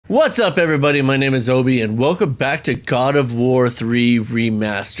What's up, everybody? My name is Obi, and welcome back to God of War 3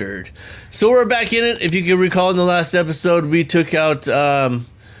 Remastered. So we're back in it. If you can recall, in the last episode, we took out,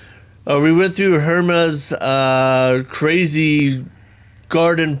 we went through Herma's crazy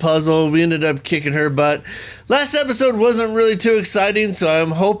garden puzzle. We ended up kicking her butt. Last episode wasn't really too exciting, so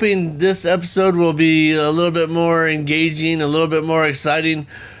I'm hoping this episode will be a little bit more engaging, a little bit more exciting.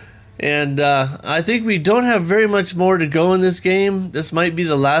 And I think we don't have very much more to go in this game. This might be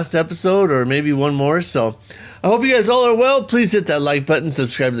the last episode or maybe one more. So I hope you guys all are well. Please hit that like button,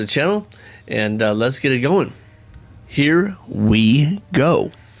 subscribe to the channel, and let's get it going. Here we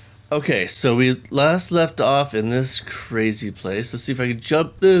go. Okay, so we last left off in this crazy place. Let's see if I can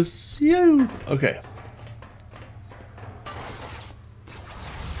jump this. Yo. Okay.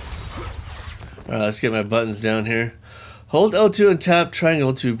 All right, let's get my buttons down here. Hold L2 and tap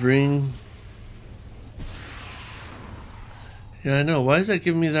triangle to bring... Yeah, I know. Why is that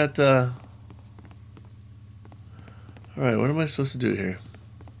giving me that, Alright, what am I supposed to do here?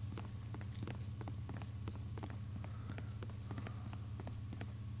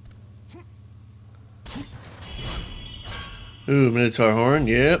 Ooh, Minotaur horn.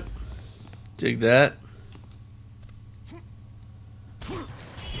 Yep. Dig that.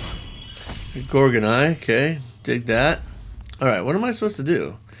 Gorgon eye. Okay. Dig that. Alright, what am I supposed to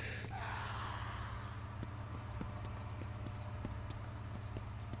do?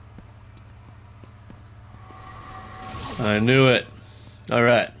 I knew it.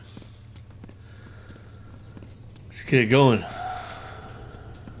 Alright. Let's get it going.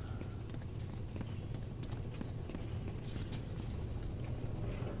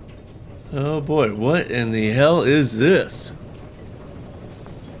 Oh boy, what in the hell is this?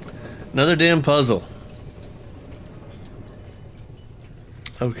 Another damn puzzle.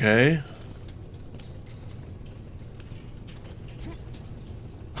 Okay.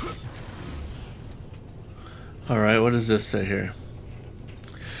 Alright, what does this say here?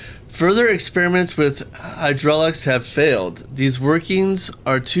 Further experiments with hydraulics have failed. These workings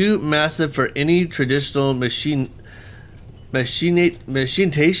are too massive for any traditional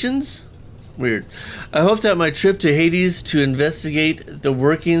machinations? Weird. I hope that my trip to Hades to investigate the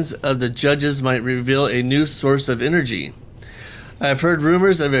workings of the judges might reveal a new source of energy. I have heard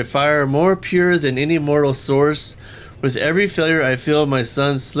rumors of a fire more pure than any mortal source. With every failure, I feel my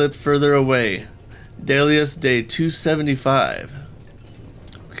sun slip further away. Dalius, day 275.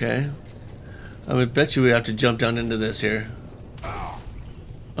 Okay. I would bet you we have to jump down into this here.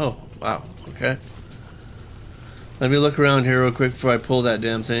 Oh, wow. Okay. Let me look around here real quick before I pull that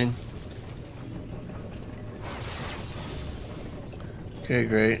damn thing. Okay,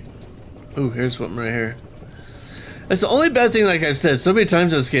 great. Ooh, here's something right here. That's the only bad thing, like I've said so many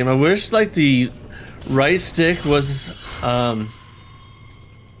times in this game. I wish, like, the right stick was,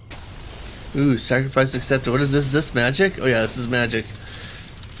 Ooh, sacrifice accepted. What is this? Is this magic? Oh yeah, this is magic.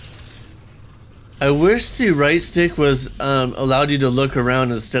 I wish the right stick was, allowed you to look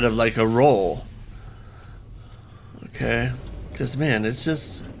around instead of, like, a roll. Okay. Because, man, it's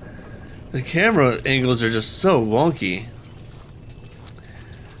just... The camera angles are just so wonky.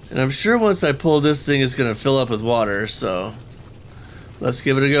 And I'm sure once I pull this thing, it's going to fill up with water, so let's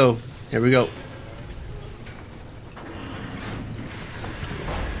give it a go. Here we go.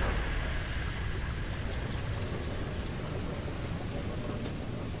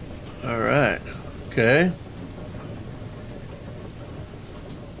 Alright. Okay.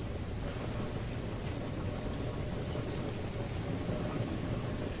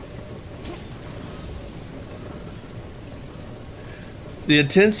 The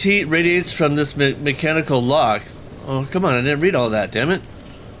intense heat radiates from this mechanical lock. Oh, come on, I didn't read all that, damn it.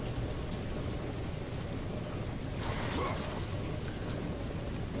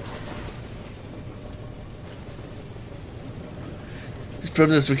 From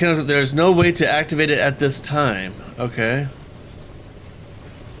this mechanical, there's no way to activate it at this time. Okay.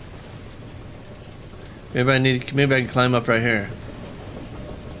 Maybe I can climb up right here.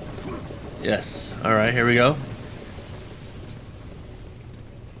 Yes. Alright, here we go.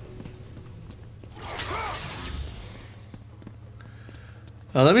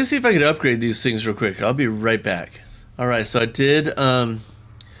 Let me see if I can upgrade these things real quick. I'll be right back. Alright, so I did,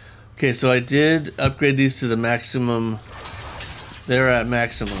 okay, so I did upgrade these to the maximum. They're at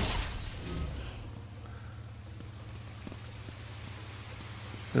maximum.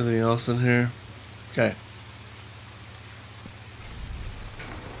 Anything else in here? Okay.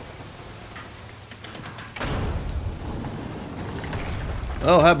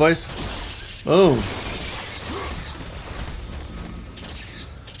 Oh, hi, boys. Oh.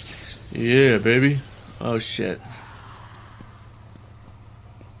 Yeah, baby. Oh, shit.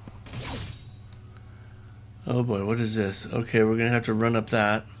 Oh boy, what is this? Okay, we're gonna have to run up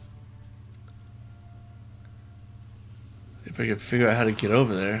that. If I could figure out how to get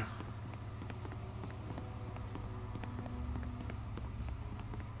over there.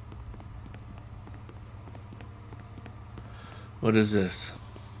 What is this?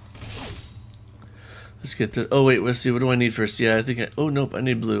 Let's get the. Oh wait, let's see. What do I need first? Yeah, I think I. Oh nope, I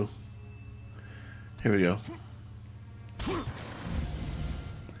need blue. Here we go.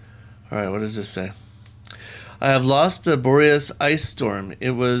 All right, what does this say? I have lost the Boreas ice storm.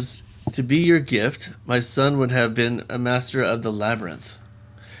 It was to be your gift. My son would have been a master of the labyrinth.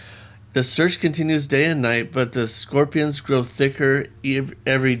 The search continues day and night, but the scorpions grow thicker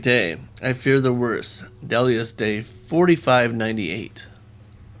every day. I fear the worst. Delius Day 4598.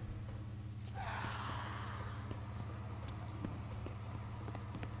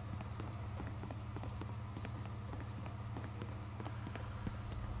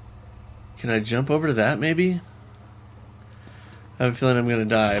 Can I jump over to that, maybe? I have a feeling I'm gonna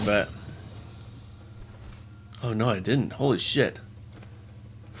die, but... Oh, no, I didn't. Holy shit.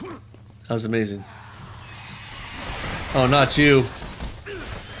 That was amazing. Oh, not you.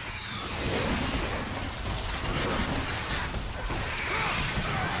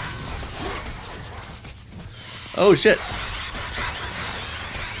 Oh, shit.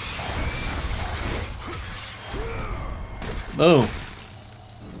 Boom.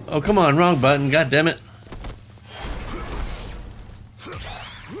 Oh, come on, wrong button. God damn it.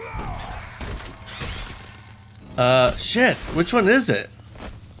 Shit. Which one is it?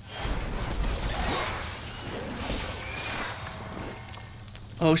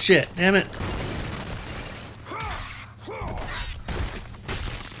 Oh, shit. Damn it.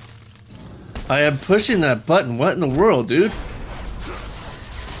 I am pushing that button. What in the world, dude?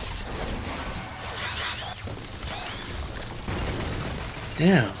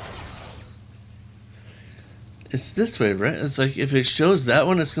 Damn. It's this way, right? It's like if it shows that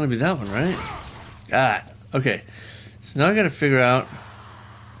one, it's going to be that one, right? Ah, okay. So now I got to figure out...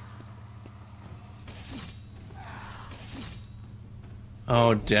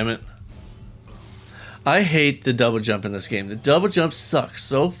 Oh, damn it. I hate the double jump in this game. The double jump sucks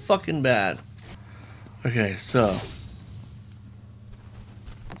so fucking bad. Okay, so...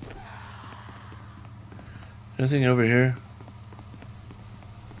 Anything over here?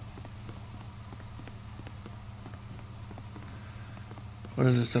 What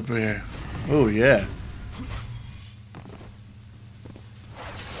is this up here? Oh, yeah.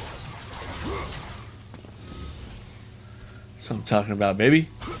 That's what I'm talking about, baby.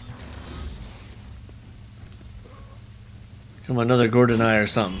 Come on, another Gordon Eye or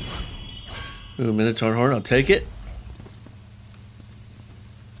something. Ooh, Minotaur Horn, I'll take it.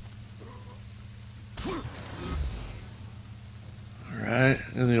 Alright,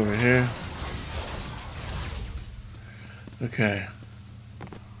 anything over here? Okay.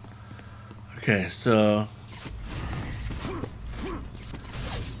 Okay, so...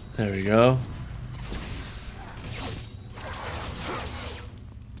 There we go.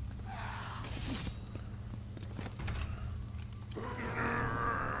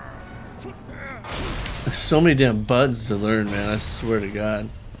 There's so many damn buttons to learn, man. I swear to God.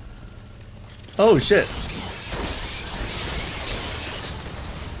 Oh, shit.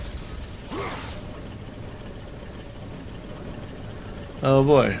 Oh,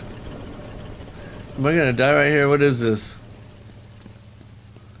 boy. Am I gonna die right here? What is this?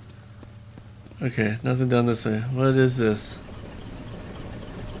 Okay, nothing down this way. What is this?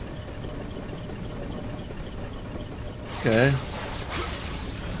 Okay.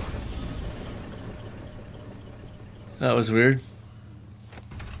 That was weird.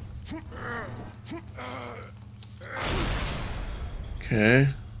 Okay.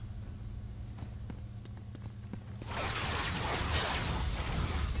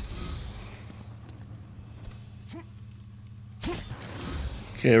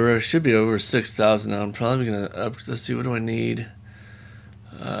 Okay, we should be over 6,000 now. I'm probably gonna up. Let's see, what do I need?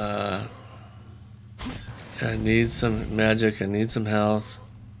 Yeah, I need some magic. I need some health.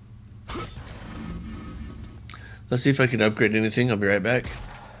 Let's see if I can upgrade anything. I'll be right back.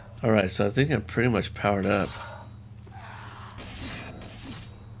 Alright, so I think I'm pretty much powered up.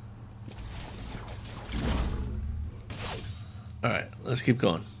 Alright, let's keep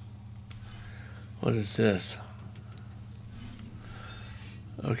going. What is this?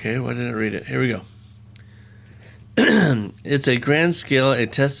 Okay, why didn't I read it? Here we go. It's a grand scale, a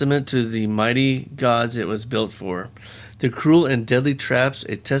testament to the mighty gods it was built for. The cruel and deadly traps,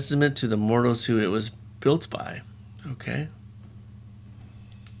 a testament to the mortals who it was built by. Okay.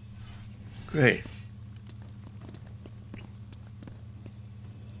 Great.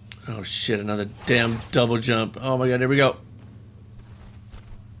 Oh shit, another damn double jump. Oh my god, here we go.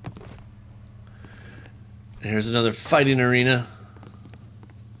 Here's another fighting arena.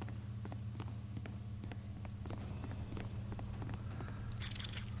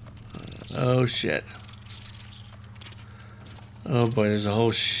 Oh shit. Oh boy, there's a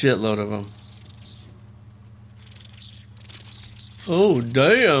whole shitload of them. Oh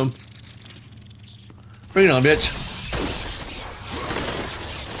damn. Bring it on, bitch.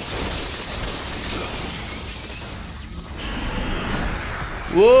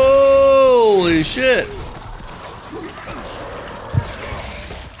 Whoa, holy shit.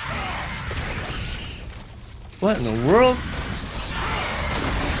 What in the world?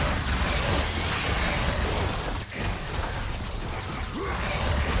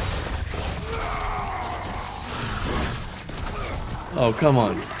 Oh, come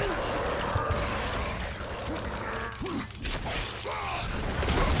on.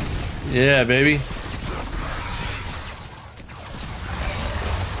 Yeah, baby.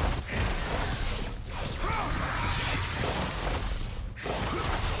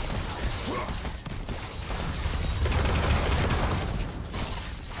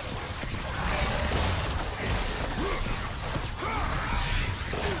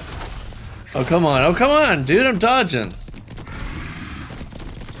 Oh, come on. Oh, come on, dude. I'm dodging.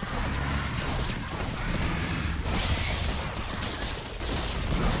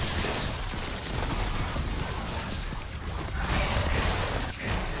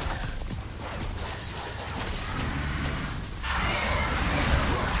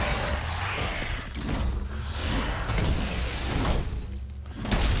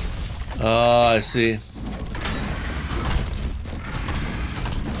 Oh, I see.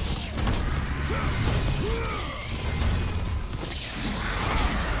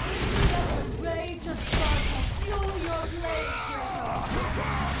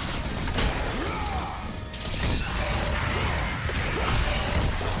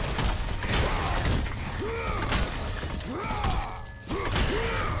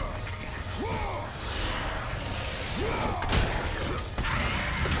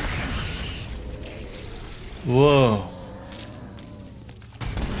 Whoa.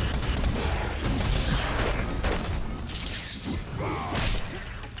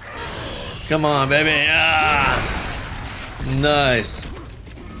 Come on, baby. Ah! Nice.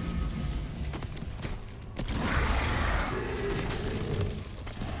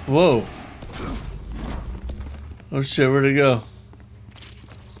 Whoa. Oh shit, where'd it go?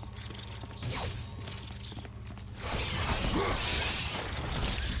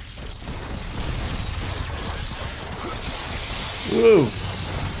 Whoa.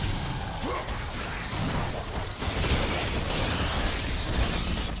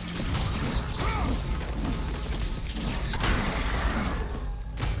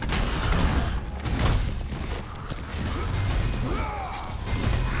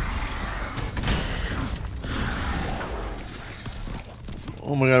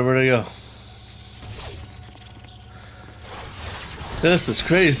 Oh my god, where'd I go? This is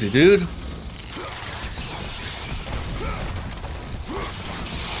crazy, dude.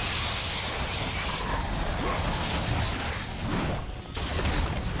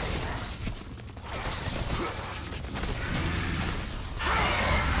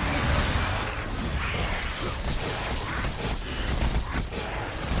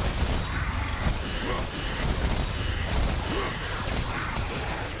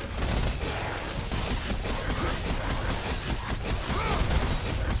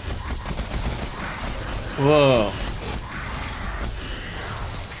 Whoa.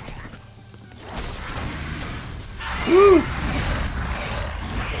 Woo.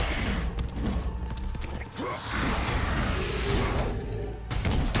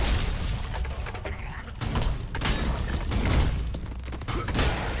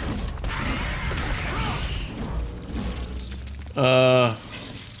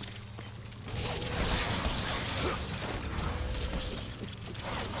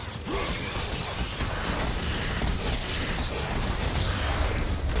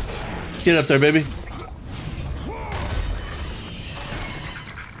 Get up there, baby.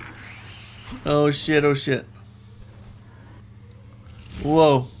 Oh shit, oh shit.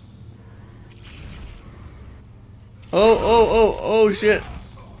 Whoa. Oh shit.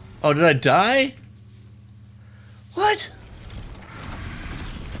 Oh, did I die? What?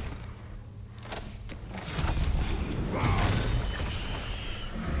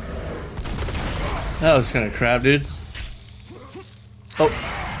 That was kind of crap, dude. Oh.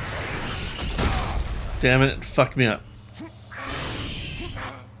 Damn it, it fucked me up.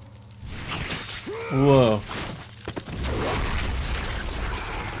 Whoa.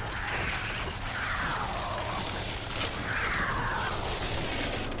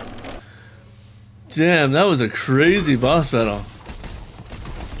 Damn, that was a crazy boss battle.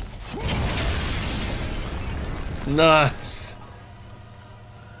 Nice.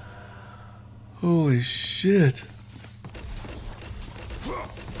 Holy shit.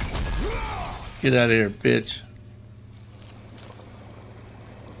 Get out of here, bitch.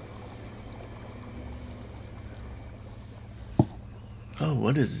 Oh,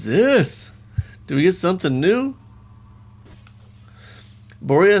 what is this? Did we get something new?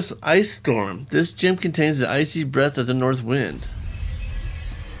 Boreas Ice Storm. This gem contains the icy breath of the north wind.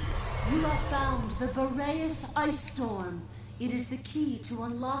 You have found the Boreas Ice Storm. It is the key to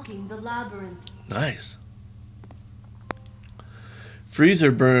unlocking the labyrinth. Nice.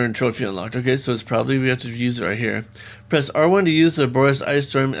 Freezer burn trophy unlocked. Okay, so it's probably we have to use it right here. Press R1 to use the Boreas Ice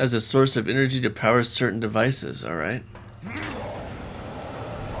Storm as a source of energy to power certain devices. Alright.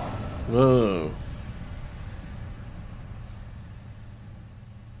 Whoa.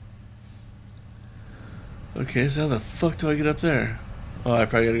 Okay, so how the fuck do I get up there? Oh, I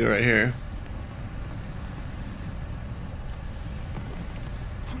probably gotta go right here.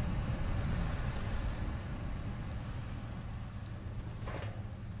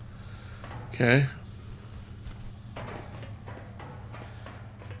 Okay.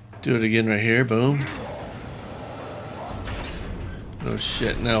 Do it again right here, boom. Oh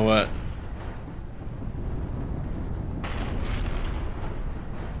shit, now what?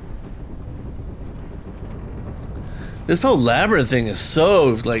 This whole labyrinth thing is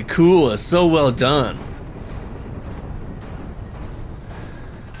so, like, cool. It's so well done.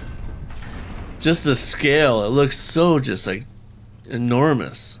 Just the scale, it looks so just, like,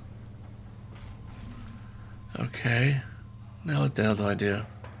 enormous. Okay. Now what the hell do I do?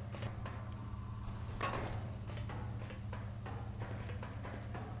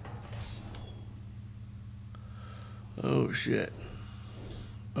 Oh, shit.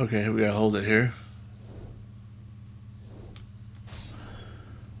 Okay, we gotta hold it here.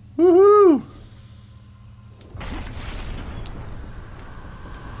 Woohoo!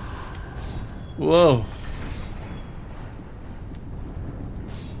 Whoa.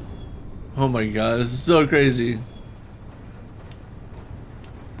 Oh my god, this is so crazy.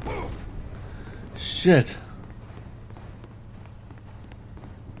 Shit.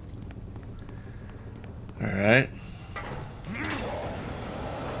 Alright.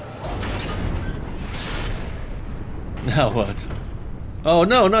 Now what? Oh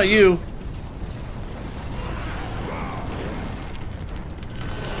no, not you!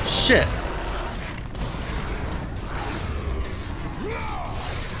 Shit!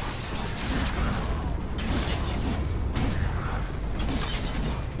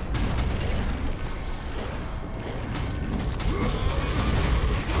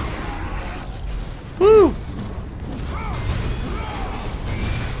 Woo!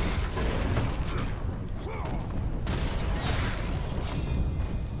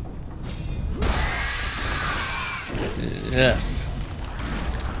 Yes.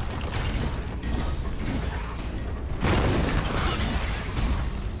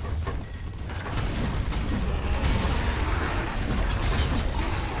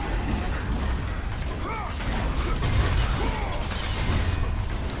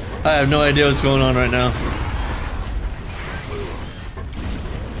 I have no idea what's going on right now.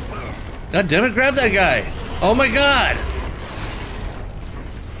 God damn it, grab that guy! Oh my god!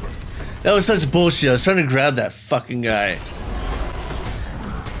 That was such bullshit. I was trying to grab that fucking guy.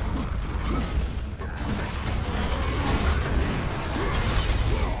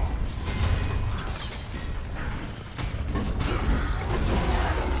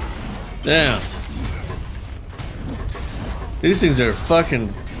 Damn. These things are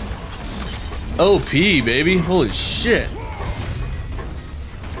fucking OP, baby. Holy shit.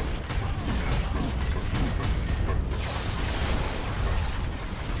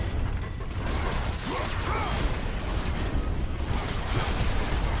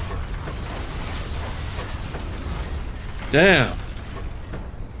 Damn.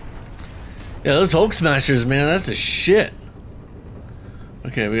 Yeah, those Hulk Smashers, man, that's a shit.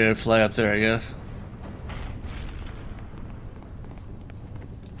 Okay, we gotta fly up there, I guess.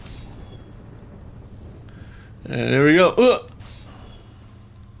 And there we go.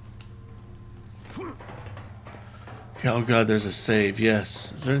 Okay, oh god, there's a save,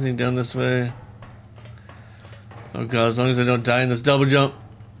 yes. Is there anything down this way? Oh god, as long as I don't die in this double jump.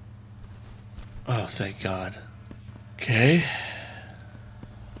 Oh, thank god. Okay.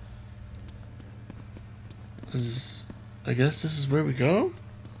 I guess this is where we go?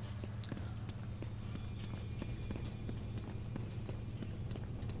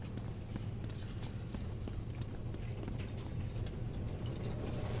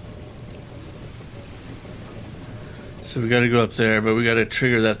 So we gotta go up there, but we gotta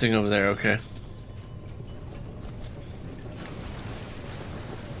trigger that thing over there, okay.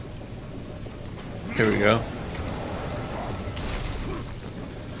 Here we go.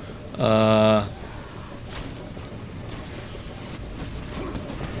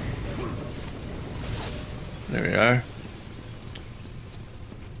 There we are.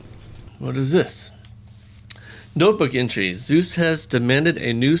 What is this? Notebook entry. Zeus has demanded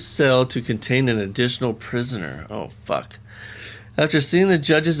a new cell to contain an additional prisoner. Oh, fuck. After seeing the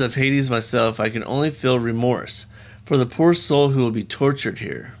judges of Hades myself, I can only feel remorse for the poor soul who will be tortured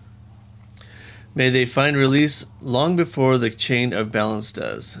here. May they find release long before the chain of balance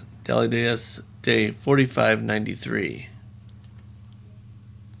does. Dalideus, day 4593.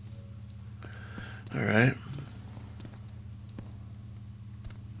 Alright.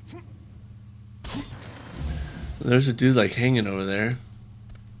 There's a dude like hanging over there.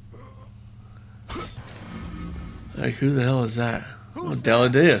 Like, who the hell is that? Oh,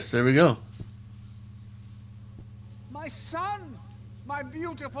 Dalideus, there we go. My son! My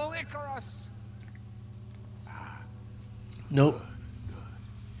beautiful Icarus! Nope.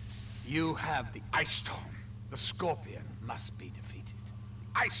 You have the Ice Storm. The Scorpion must be defeated.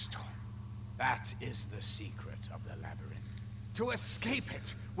 The Ice Storm. That is the secret of the labyrinth. To escape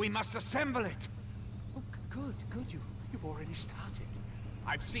it, we must assemble it. Oh, good. You've already started.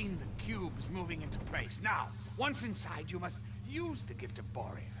 I've seen the cubes moving into place. Now, once inside, you must use the gift of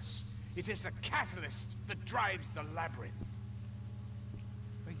Boreas. It is the catalyst that drives the labyrinth.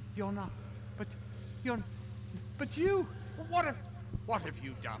 You're not... But you... What have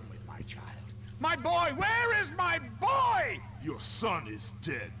you done with my child? My boy! Where is my boy? Your son is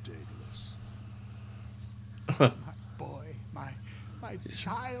dead, Daedalus. My boy, my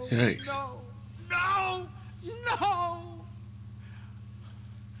child. Yikes. No!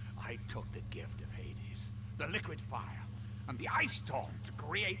 I took the gift of Hades, the liquid fire, and the ice storm to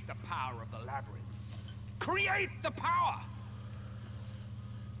create the power of the labyrinth. Create the power!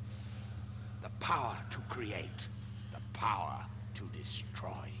 The power to create, the power to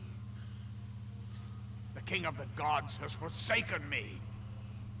destroy. The king of the gods has forsaken me.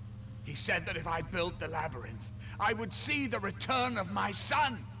 He said that if I built the labyrinth, I would see the return of my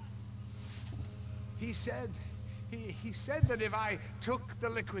son. He said that if I took the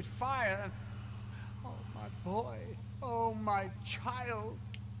liquid fire, oh my boy, oh my child.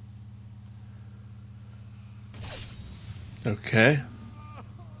 Okay.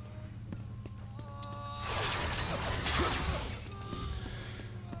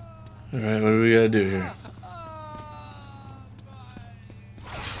 Alright, what do we gotta do here?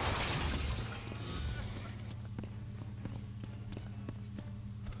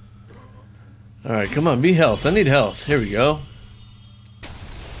 Alright, come on, be health. I need health. Here we go.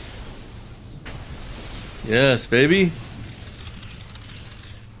 Yes, baby.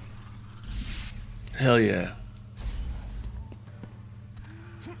 Hell yeah.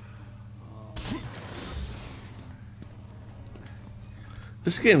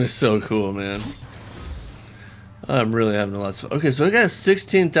 This game is so cool, man. I'm really having a lot of fun. Okay, so I got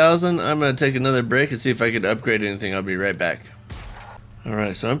 16,000. I'm going to take another break and see if I can upgrade anything. I'll be right back.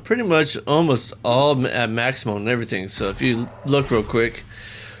 Alright, so I'm pretty much almost all at maximum and everything. So if you look real quick,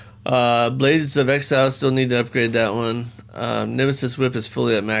 Blades of Exile, still need to upgrade that one. Nemesis Whip is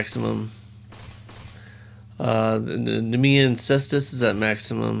fully at maximum. The Nemean Cestus is at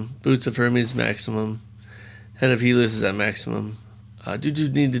maximum. Boots of Hermes maximum. Head of Helios is at maximum. Do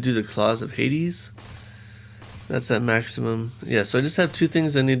need to do the Claws of Hades. That's at maximum. Yeah, so I just have two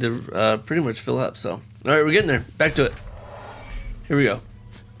things I need to pretty much fill up. So, all right, we're getting there. Back to it. Here we go.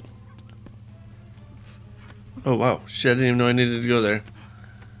 Oh wow, shit! I didn't even know I needed to go there.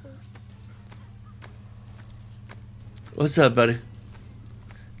 What's up, buddy?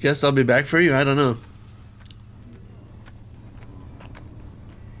 Guess I'll be back for you. I don't know.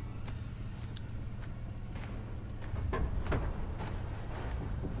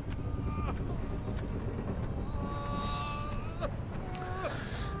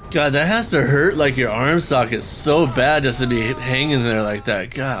 God, that has to hurt like your arm socket so bad just to be hanging there like that.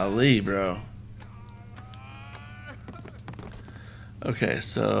 Golly, bro. Okay,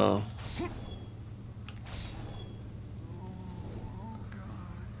 so...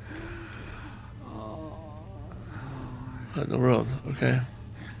 What in the world? Okay.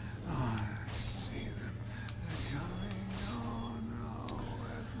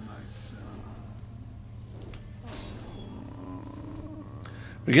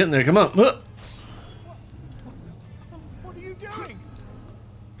 We're getting there. Come on. What are you doing?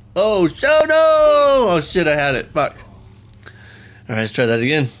 Oh, no! Oh, shit, I had it. Fuck. Alright, let's try that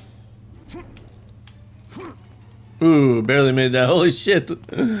again. Ooh, barely made that. Holy shit. What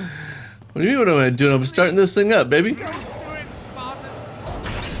do you mean what am I doing? I'm starting this thing up, baby.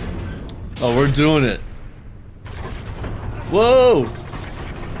 Oh, we're doing it. Whoa!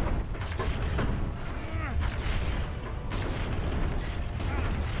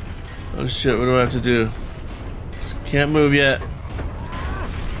 Oh shit, what do I have to do? Can't move yet.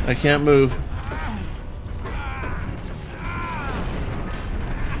 I can't move.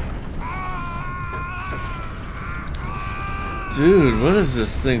 Dude, what is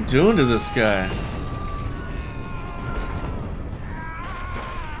this thing doing to this guy?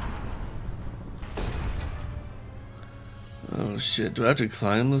 Oh shit, do I have to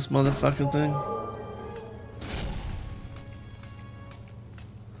climb this motherfucking thing?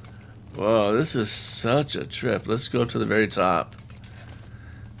 Whoa, this is such a trip. Let's go up to the very top.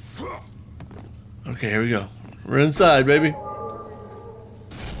 Okay, here we go. We're inside, baby.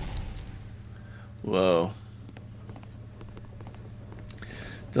 Whoa.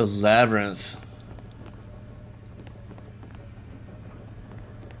 The labyrinth.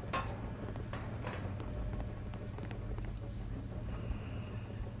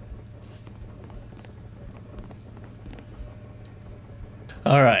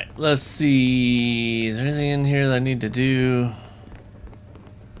 Alright, let's see. Is there anything in here that I need to do?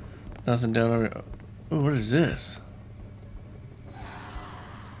 Nothing down over. Oh, what is this?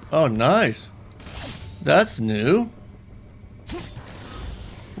 Oh, nice. That's new.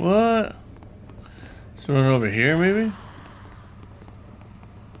 What? Someone over here, maybe?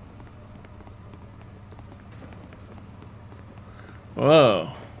 Whoa.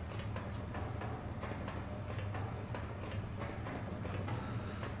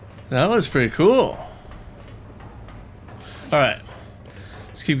 That was pretty cool. Alright.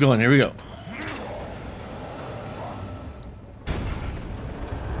 Let's keep going. Here we go.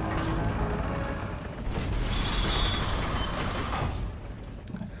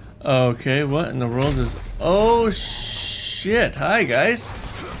 Okay, what in the world is... Oh, shit. Hi, guys.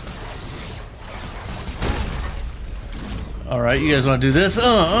 Alright, you guys want to do this?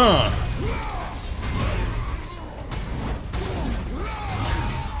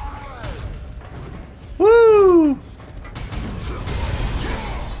 Woo!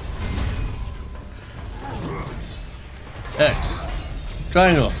 X.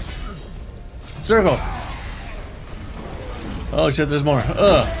 Triangle. Circle. Oh shit, there's more.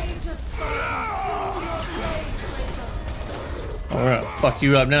 Oh, we're gonna fuck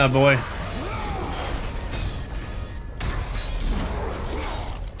you up now, boy.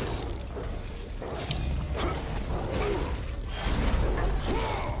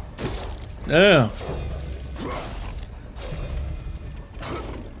 Yeah.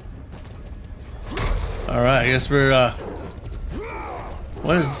 Alright, I guess we're,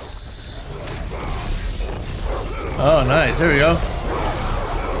 what is... Oh, nice. There we go.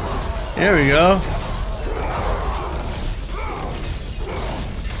 Here we go.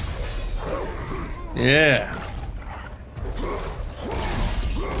 Yeah.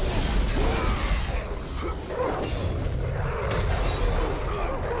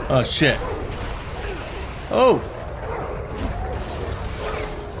 Oh, shit. Oh.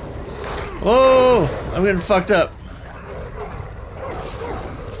 Whoa. I'm getting fucked up.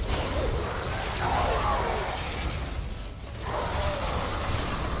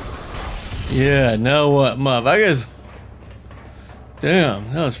 Yeah, now what, Mom? I guess.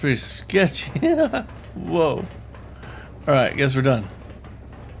 Damn, that was pretty sketchy. Whoa. Alright, guess we're done.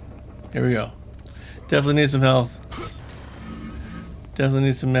 Here we go. Definitely need some health. Definitely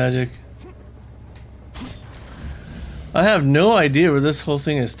need some magic. I have no idea where this whole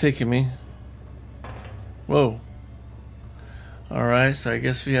thing is taking me. Whoa. Alright, so I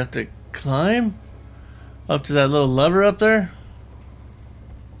guess we have to climb up to that little lever up there.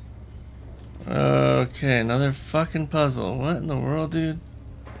 Okay, another fucking puzzle. What in the world, dude?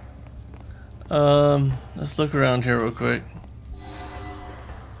 Let's look around here real quick.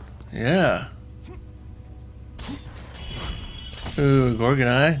 Yeah. Ooh, Gorgon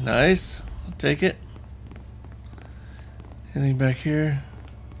Eye. Nice. I'll take it. Anything back here?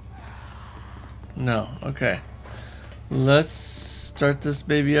 No. Okay. Let's start this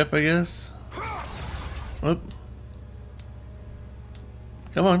baby up, I guess. Whoop.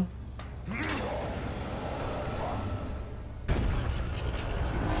 Come on.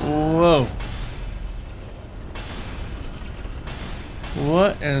 Whoa.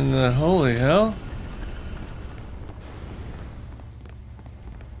 What in the holy hell?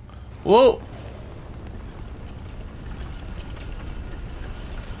 Whoa.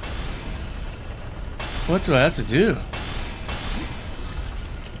 What do I have to do?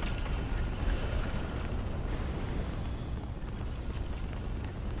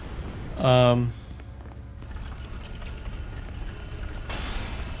 I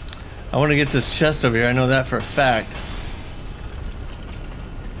want to get this chest over here. I know that for a fact.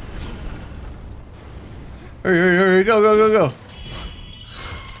 Hurry, hurry, hurry. Go, go, go, go.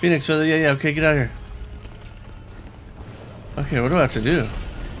 Phoenix, yeah, yeah. Okay, get out of here. Okay, what do I have to do?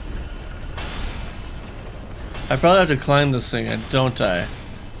 I probably have to climb this thing, don't I?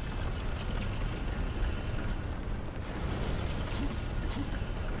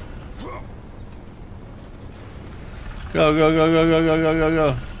 Go, go, go, go, go, go, go, go,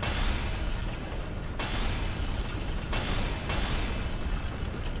 go.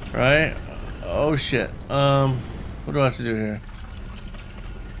 Right? Oh shit. What do I have to do here?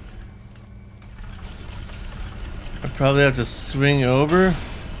 I probably have to swing over.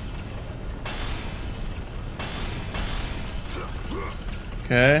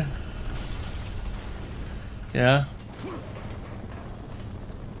 Okay. Yeah.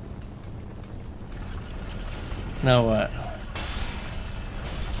 Now what?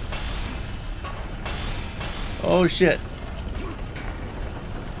 Oh shit.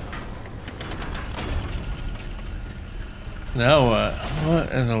 Now what?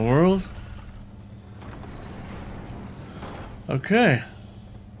 What in the world? Okay.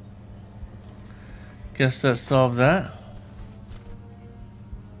 Guess that solved that.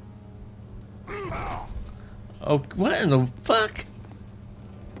 Oh, what in the fuck?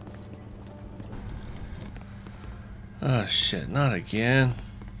 Oh shit, not again.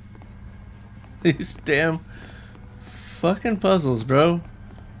 These damn fucking puzzles, bro.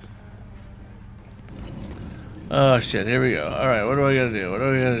 Oh shit, here we go. Alright, what do I gotta do? What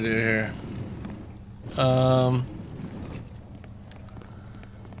do I gotta do here?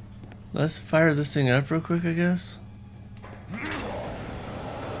 Let's fire this thing up real quick, I guess.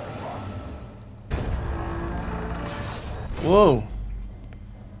 Whoa.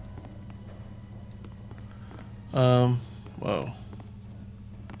 Whoa.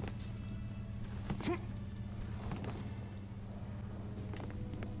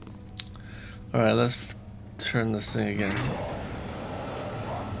 Alright, let's turn this thing again.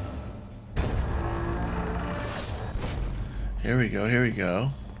 Here we go, here we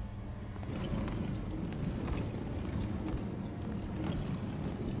go.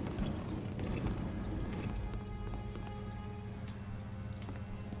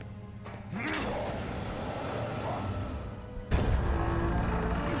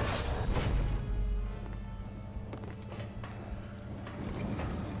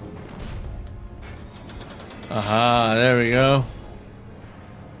 Aha, there we go.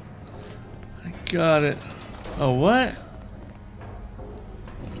 I got it. Oh, what?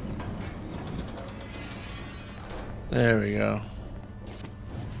 There we go.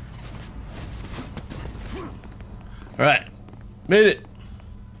 Alright. Made it.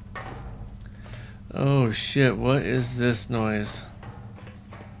 Oh shit, what is this noise?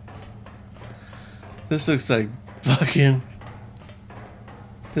 This looks like fucking...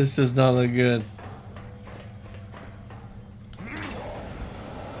 This does not look good.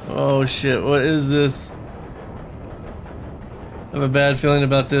 Oh shit, what is this? I have a bad feeling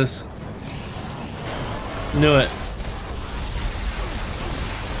about this. Knew it.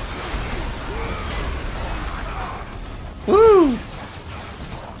 Woo!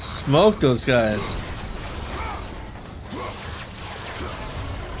 Smoke those guys.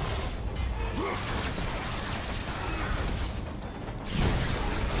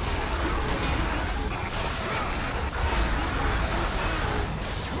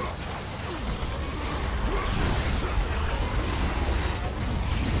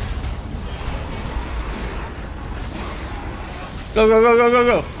 Go, go, go, go,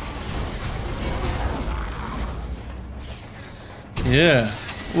 go, go. Yeah.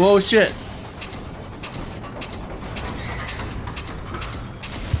 Whoa, shit.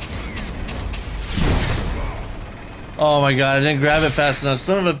 Oh my god, I didn't grab it fast enough.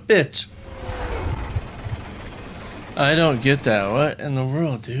 Son of a bitch. I don't get that. What in the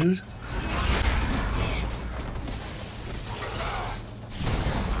world, dude?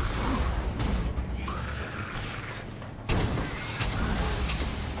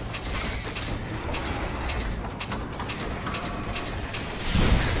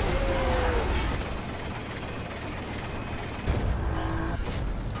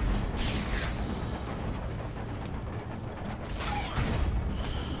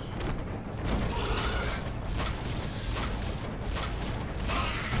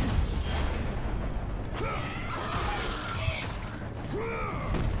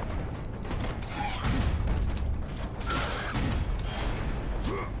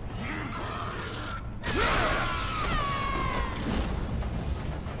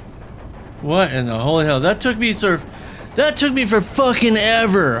 What in the holy hell? That took me for fucking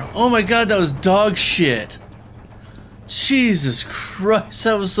ever. Oh my god, that was dog shit. Jesus Christ,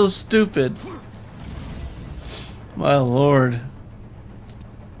 that was so stupid. My lord.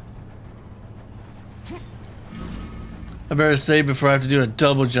 I better save before I have to do a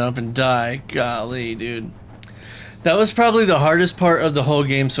double jump and die. Golly, dude. That was probably the hardest part of the whole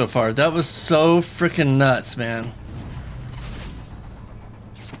game so far. That was so freaking nuts, man.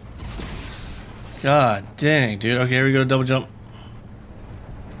 God dang, dude. Okay, here we go. Double jump.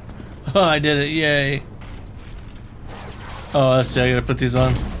 Oh, I did it. Yay. Oh, let's see. I gotta put these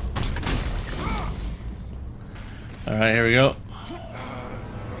on. Alright, here we go.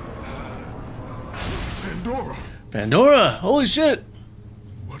 Pandora! Pandora! Holy shit!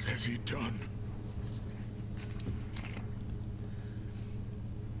 What has he done?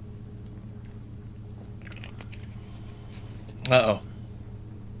 Uh-oh.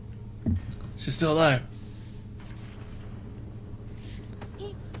 She's still alive.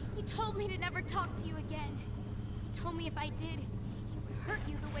 He told me to never talk to you again. He told me if I did, he would hurt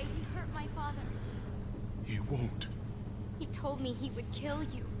you the way he hurt my father. He won't. He told me he would kill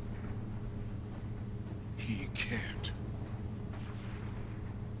you. He can't.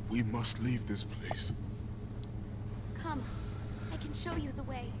 We must leave this place. Come, I can show you the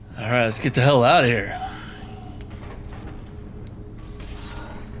way. Alright, let's get the hell out of here.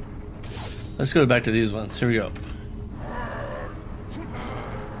 Let's go back to these ones. Here we go.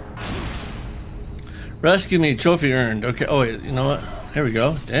 Rescue me, trophy earned. Okay, oh wait, you know what? Here we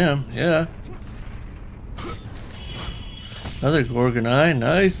go. Damn, yeah. Another Gorgon eye,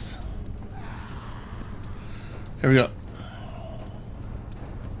 nice. Here we go.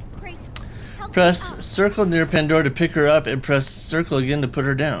 Kratos, help Press me up. circle near Pandora to pick her up and press circle again to put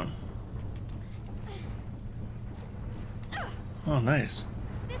her down. Oh, nice.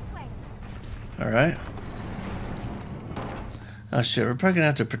 This way. Alright. Oh shit, we're probably gonna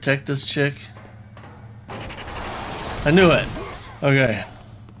have to protect this chick. I knew it! Okay.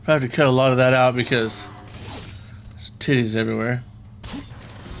 Probably have to cut a lot of that out because there's titties everywhere.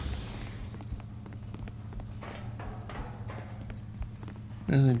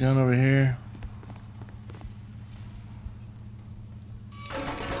 Anything down over here?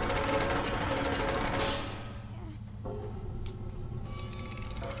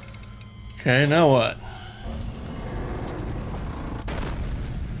 Okay, now what?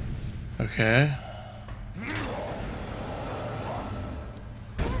 Okay.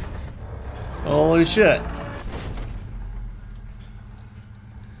 Holy shit.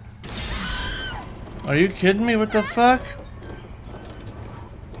 Are you kidding me? What the fuck?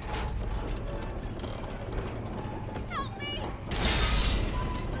 Help me!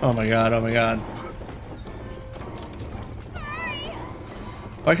 Oh my god, oh my god. Hurry!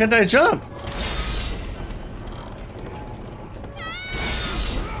 Why can't I jump?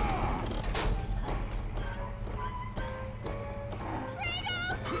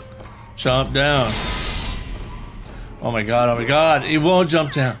 Jump down. Oh my god, oh my god. He won't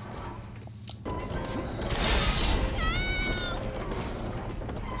jump down.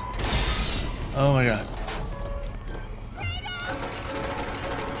 Oh my god.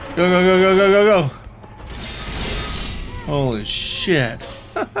 Go, go, go, go, go, go, go. Holy shit.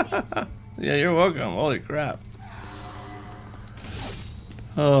 Yeah, you're welcome. Holy crap.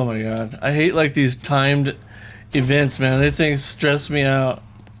 Oh my god. I hate like these timed events, man. They things stress me out.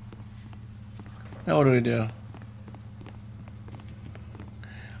 Now what do we do?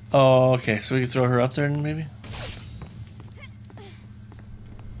 Oh, okay. So we can throw her up there maybe?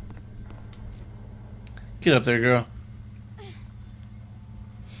 Get up there, girl.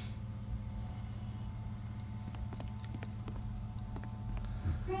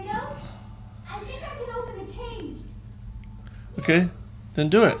 Kratos? I think I can open the cage. Okay, then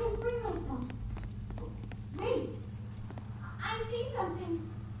do it. I can bring myself. Wait. I see something.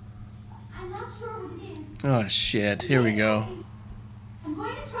 I'm not sure what it is. Oh shit, here we go. I'm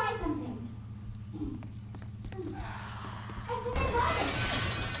going to try something. I think I got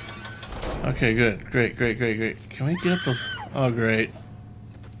it. Okay, good. Great, great, great, great. Can we get the... Oh, great.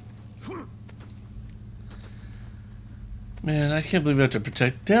 Man, I can't believe we have to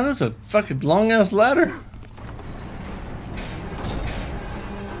protect... Damn, that's a fucking long-ass ladder.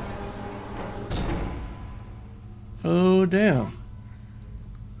 Oh, damn.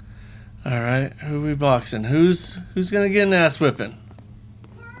 Alright, who are we boxing? Who's gonna get an ass whipping?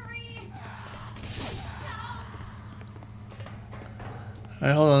 Hurry!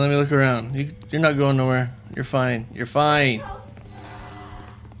 Alright, hold on, let me look around. You're not going nowhere. You're fine. You're fine.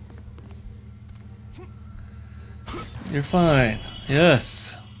 You're fine.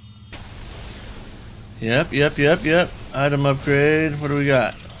 Yes. Yep. Item upgrade. What do we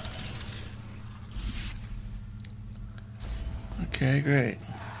got? Okay, great.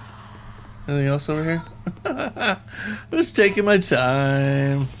 Anything else over here? I was taking my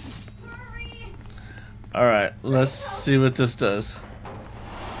time. Alright, let's see what this does.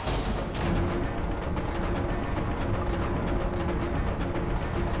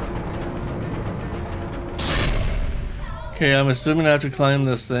 Okay, I'm assuming I have to climb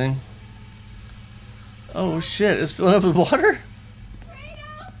this thing. Oh shit, it's filling up with water?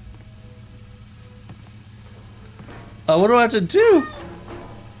 What do I have to do?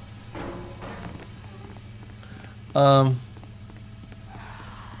 Oh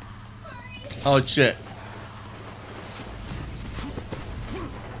shit.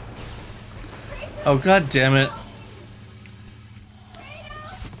 Oh god damn it.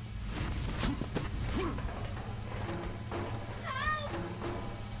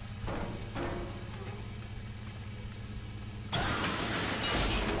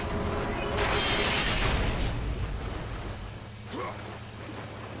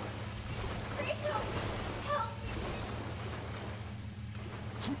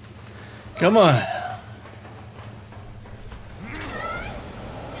 Come on.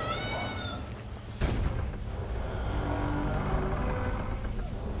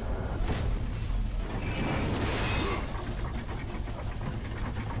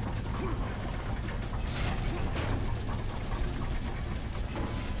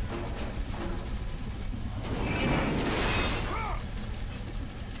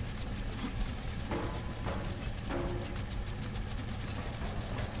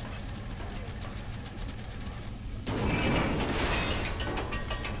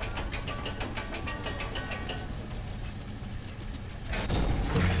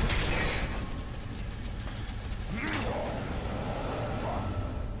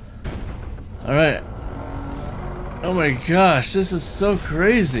 Alright. Oh my gosh, this is so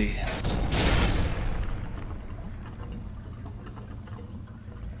crazy.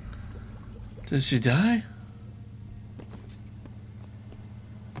 Did she die?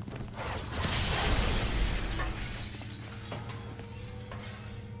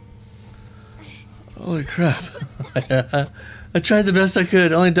 Holy crap. I tried the best I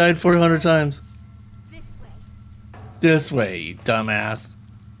could, only died 400 times. This way. This way, you dumbass.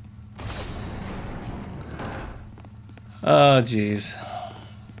 Oh, jeez.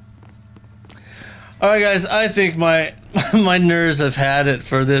 Alright guys, I think my my nerves have had it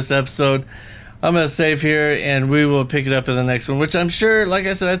for this episode. I'm going to save here and we will pick it up in the next one, which I'm sure, like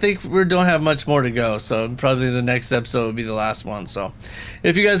I said, I think we don't have much more to go. So probably the next episode will be the last one. So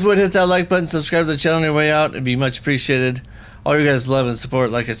if you guys would hit that like button, subscribe to the channel on your way out, it'd be much appreciated. All you guys' love and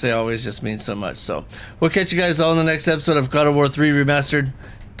support, like I say, always just means so much. So we'll catch you guys all in the next episode of God of War 3 Remastered.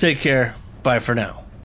 Take care. Bye for now.